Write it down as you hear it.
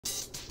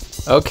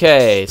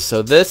Okay,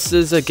 so this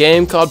is a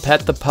game called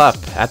Pet the Pup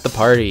at the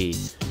Party.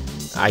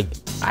 I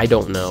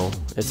don't know.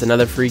 It's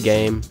another free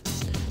game.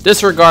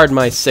 Disregard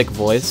my sick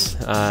voice.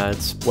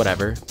 It's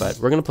whatever, but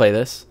we're gonna play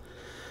this.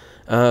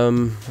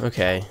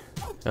 Okay.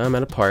 I'm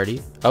at a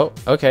party. Oh,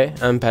 okay.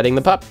 I'm petting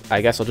the pup.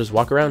 I guess I'll just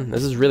walk around.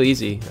 This is really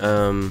easy.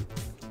 Wow,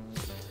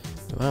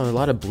 a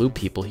lot of blue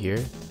people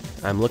here.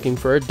 I'm looking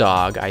for a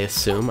dog, I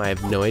assume. I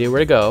have no idea where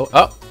to go.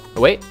 Oh,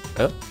 wait.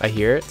 Oh, I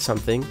hear it.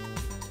 Something.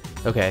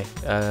 Okay.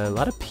 A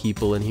lot of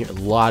people in here. A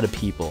lot of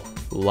people.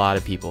 A lot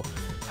of people.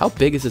 How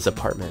big is this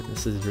apartment?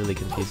 This is really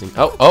confusing.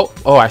 Oh,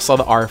 I saw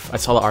the ARF. I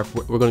saw the ARF.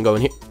 We're gonna go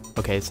in here.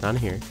 Okay, it's not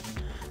in here.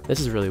 This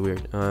is really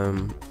weird.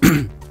 I'm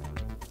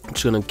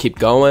just gonna keep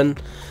going.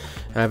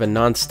 I have a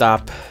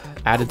non-stop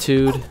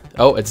attitude.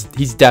 Oh,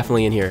 he's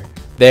definitely in here.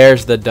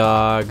 There's the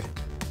dog.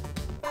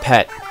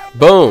 Pet.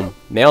 Boom!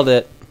 Nailed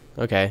it.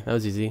 Okay, that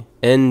was easy.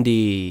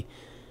 ND.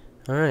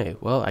 Alright,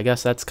 well, I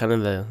guess that's kind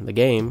of the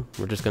game.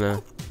 We're just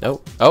gonna...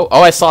 Oh,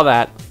 I saw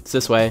that. It's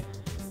this way.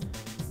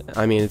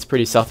 I mean, it's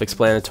pretty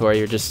self-explanatory.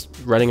 You're just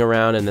running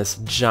around in this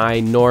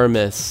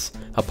ginormous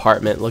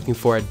apartment looking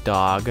for a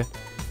dog.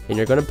 And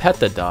you're gonna pet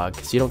the dog,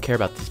 because you don't care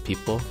about these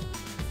people.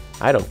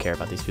 I don't care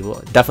about these people.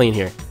 Definitely in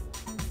here.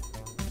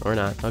 Or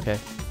not. Okay.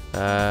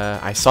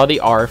 I saw the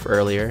ARF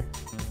earlier.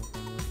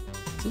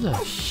 This is a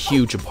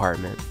huge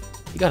apartment.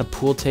 You got a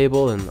pool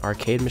table and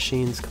arcade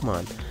machines. Come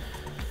on.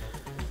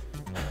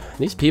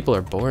 These people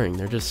are boring.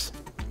 They're just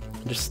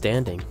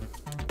standing.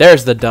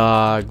 There's the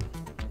dog.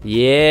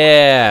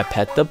 Yeah,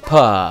 pet the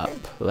pup.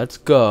 Let's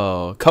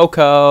go.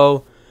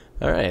 Coco.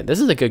 All right, this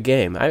is a good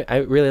game. I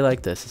really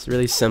like this. It's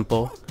really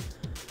simple.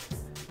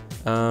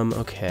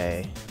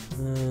 Okay.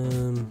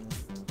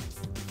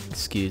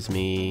 Excuse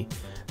me.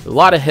 A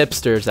lot of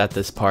hipsters at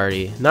this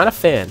party. Not a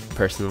fan,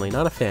 personally.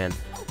 Not a fan.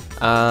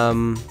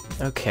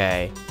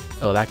 Okay.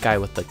 Oh, that guy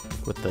with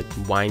the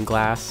wine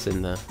glass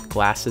and the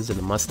glasses and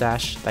the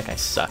mustache. That guy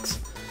sucks.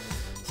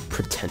 It's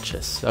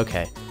pretentious.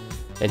 Okay.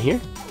 In here?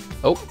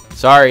 Oh,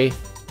 sorry.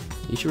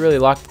 You should really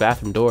lock the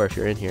bathroom door if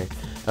you're in here.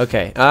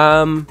 Okay.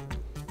 Dang,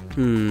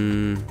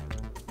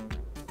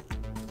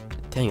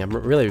 I'm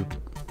really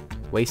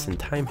wasting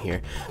time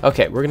here.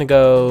 Okay, we're gonna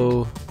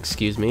go.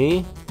 Excuse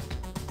me.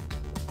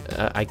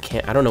 I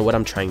don't know what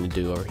I'm trying to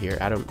do over here.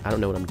 I don't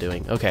know what I'm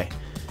doing. Okay.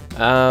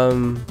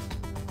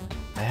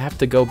 I have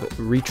to go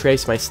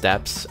retrace my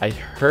steps. I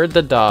heard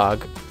the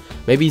dog.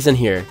 Maybe he's in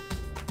here.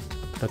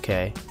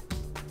 Okay.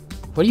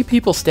 What are you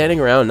people standing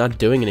around not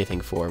doing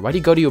anything for? Why do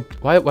you go to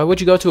why would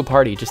you go to a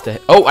party just to...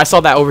 Oh, I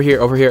saw that over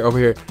here.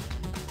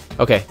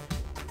 Okay.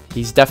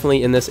 He's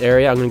definitely in this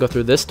area. I'm gonna go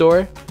through this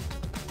door.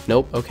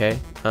 Nope. Okay.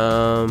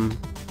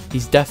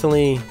 He's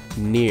definitely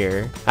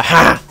near.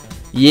 Aha!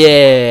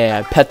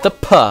 Yeah, pet the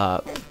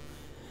pup.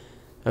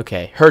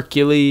 Okay,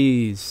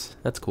 Hercules.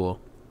 That's cool.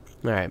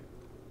 All right.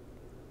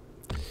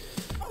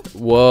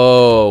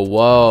 Whoa.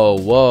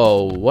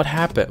 What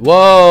happened?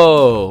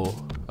 Whoa.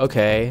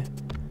 Okay.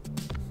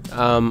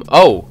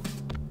 Oh.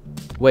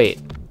 Wait.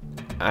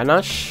 I'm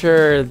not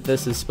sure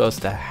this is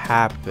supposed to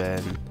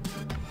happen.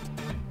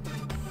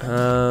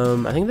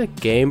 I think the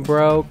game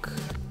broke.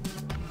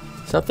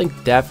 Something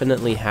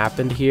definitely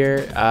happened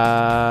here.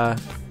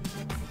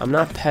 I'm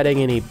not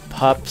petting any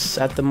pups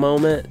at the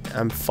moment.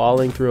 I'm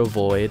falling through a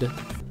void.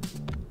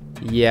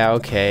 Yeah,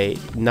 okay.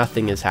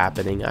 Nothing is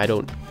happening. I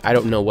don't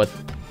know what...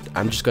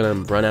 I'm just gonna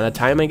run out of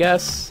time, I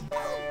guess.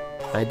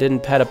 I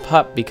didn't pet a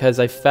pup because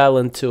I fell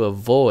into a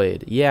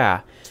void. Yeah.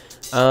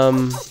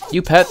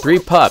 You pet 3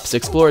 pups,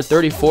 explored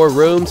 34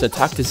 rooms, and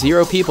talked to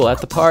 0 people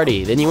at the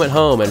party. Then you went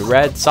home and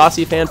read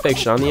saucy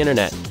fanfiction on the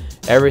internet.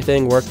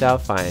 Everything worked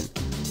out fine.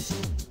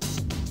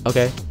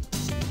 Okay.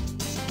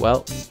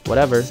 Well,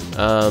 whatever.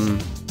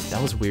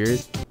 That was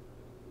weird.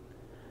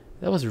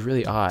 That was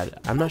really odd.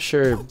 I'm not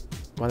sure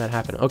why that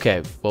happened.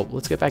 Okay, well,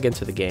 let's get back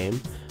into the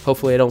game.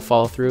 Hopefully I don't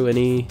fall through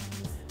any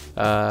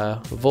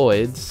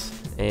voids,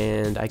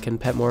 and I can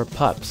pet more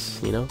pups,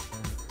 you know?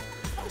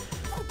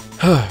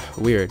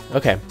 Weird.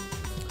 Okay.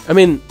 I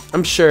mean,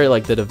 I'm sure,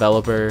 like, the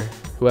developer,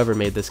 whoever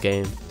made this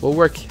game, will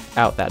work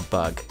out that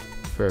bug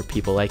for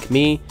people like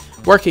me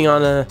working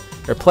on or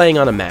playing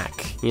on a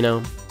Mac, you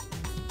know?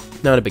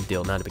 Not a big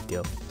deal, not a big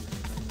deal.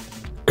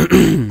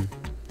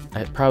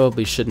 I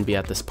probably shouldn't be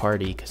at this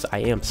party because I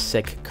am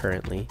sick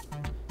currently.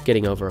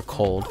 Getting over a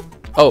cold.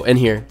 Oh, in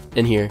here.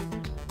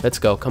 Let's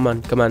go. Come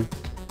on.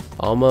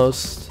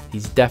 Almost.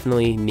 He's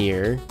definitely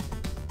near.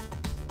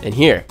 In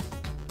here.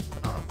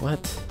 Oh,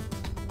 what?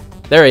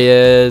 There he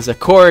is. A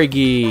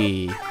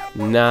corgi.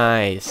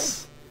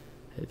 Nice.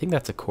 I think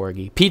that's a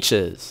corgi.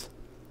 Peaches.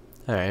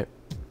 Alright.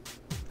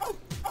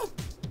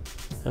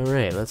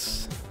 Alright,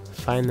 let's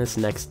find this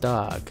next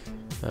dog.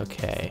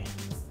 Okay.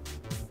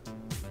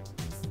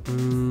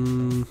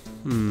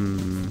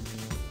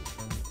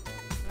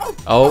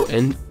 Oh,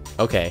 and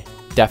okay,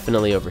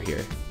 definitely over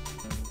here.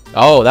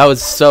 Oh, that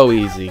was so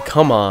easy.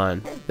 Come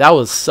on, that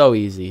was so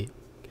easy.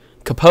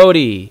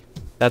 Capote,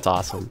 that's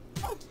awesome.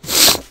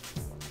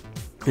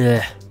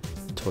 Yeah,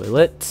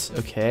 toilet.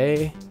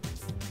 Okay.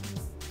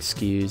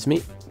 Excuse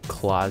me.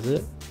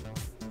 Closet.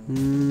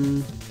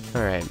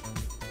 Alright.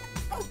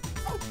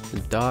 The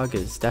dog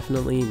is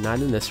definitely not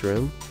in this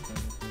room.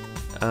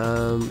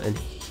 And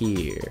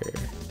here.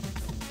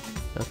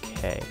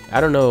 Okay. I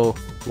don't know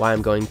why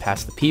I'm going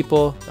past the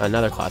people.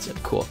 Another closet.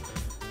 Cool.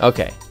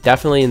 Okay.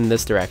 Definitely in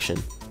this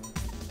direction.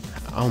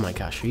 Oh my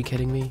gosh. Are you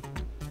kidding me?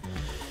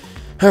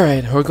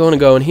 Alright. We're going to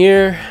go in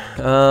here.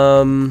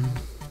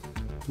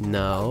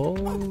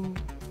 No.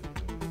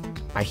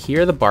 I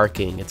hear the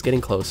barking. It's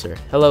getting closer.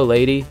 Hello,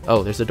 lady.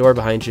 Oh, there's a door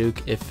behind you.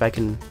 If I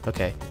can...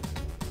 Okay.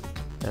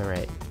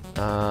 Alright.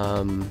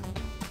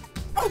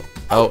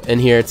 Oh, in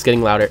here. It's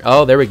getting louder.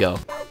 Oh, there we go.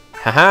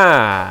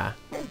 Haha.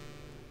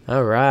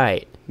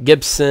 Alright.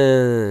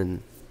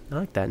 Gibson. I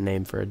like that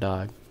name for a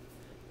dog.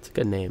 It's a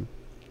good name.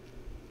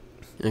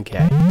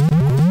 Okay.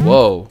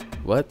 Whoa.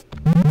 What?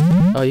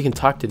 Oh, you can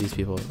talk to these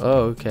people.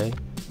 Oh, okay.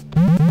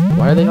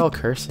 Why are they all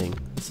cursing?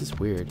 This is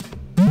weird.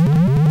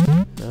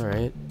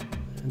 Alright.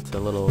 It's a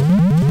little...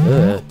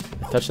 Ugh.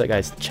 I touched that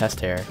guy's chest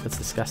hair. That's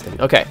disgusting.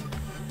 Okay.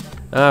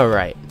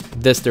 Alright.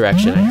 This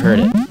direction. I heard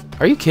it.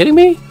 Are you kidding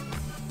me?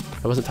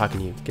 I wasn't talking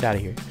to you. Get out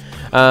of here.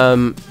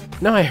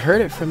 No, I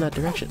heard it from that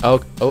direction.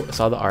 Oh, I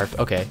saw the ARF.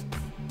 Okay.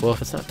 Well,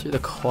 if it's not through the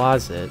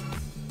closet,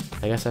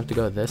 I guess I have to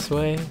go this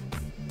way.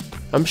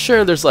 I'm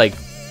sure there's like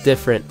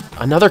different...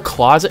 Another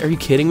closet? Are you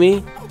kidding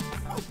me?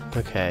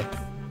 Okay.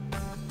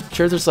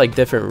 Sure there's like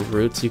different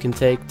routes you can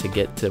take to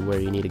get to where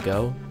you need to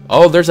go.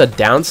 Oh, there's a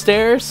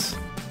downstairs?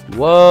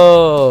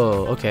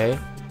 Whoa. Okay.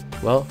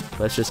 Well,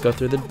 let's just go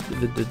through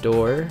the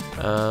door.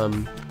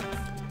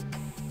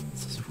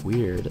 This is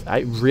weird. I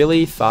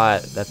really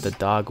thought that the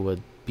dog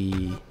would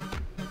be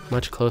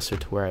much closer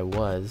to where I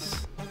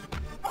was.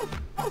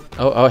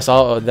 Oh, I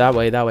saw that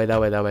way.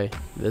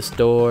 This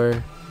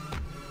door.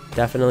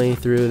 Definitely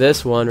through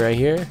this one right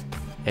here.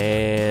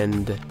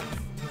 And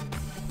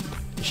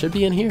it should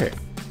be in here.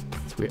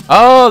 It's weird.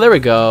 Oh, there we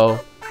go.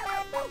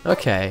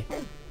 Okay.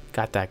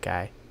 Got that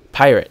guy.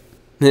 Pirate.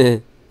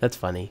 That's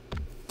funny.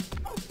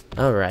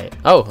 Alright.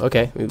 Oh,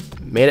 okay. We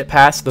made it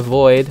past the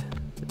void.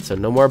 So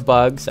no more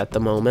bugs at the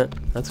moment.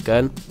 That's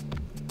good.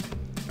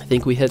 I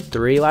think we hit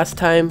 3 last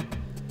time.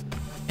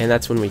 And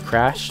that's when we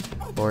crashed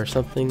or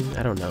something.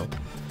 I don't know.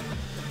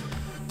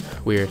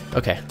 Weird.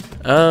 Okay.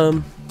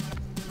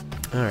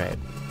 Alright.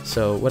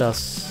 So what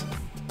else?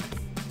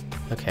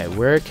 Okay,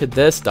 where could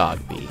this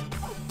dog be?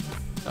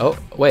 Oh,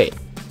 wait.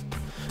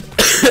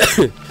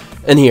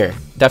 In here.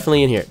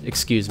 Definitely in here.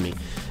 Excuse me.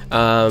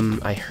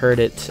 I heard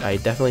it. I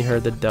definitely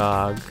heard the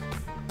dog.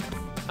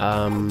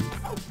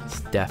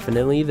 It's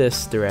definitely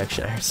this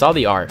direction. I saw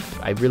the ARF.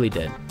 I really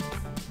did.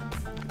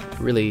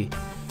 Really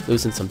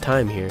losing some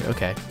time here.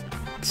 Okay.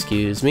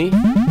 Excuse me.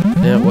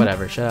 Yeah,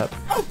 whatever. Shut up.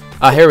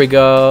 Ah, here we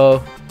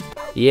go.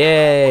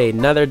 Yay,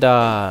 another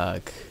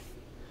dog.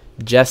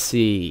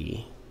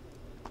 Jesse.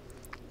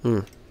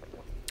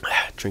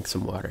 Drink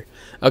some water.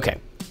 Okay.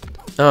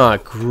 Are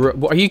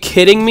you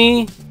kidding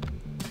me?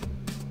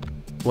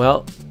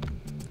 Well,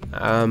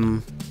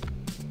 I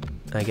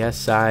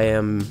guess I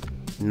am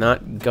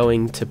not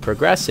going to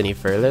progress any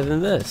further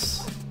than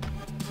this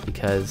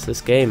because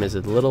this game is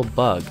a little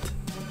bugged.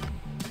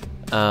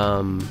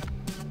 And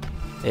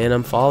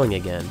I'm falling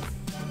again.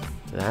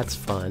 That's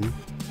fun.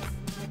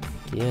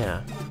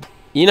 Yeah.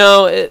 You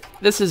know,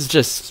 this is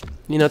just,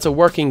 you know, it's a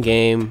working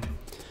game.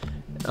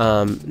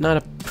 Not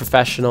a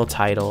professional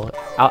title.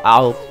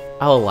 I'll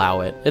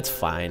allow it. It's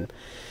fine.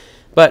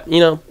 But, you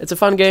know, it's a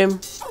fun game.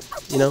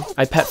 You know,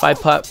 I pet 5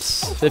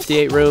 pups,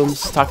 58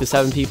 rooms, talked to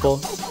 7 people.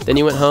 Then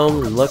you went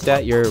home and looked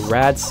at your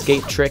rad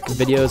skate trick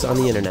videos on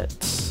the internet.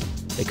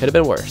 It could have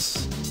been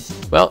worse.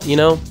 Well, you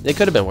know, it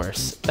could have been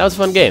worse. That was a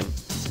fun game.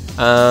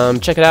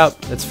 Check it out.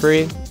 It's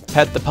free.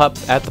 Pet the pup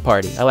at the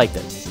party. I liked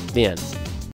it. The end.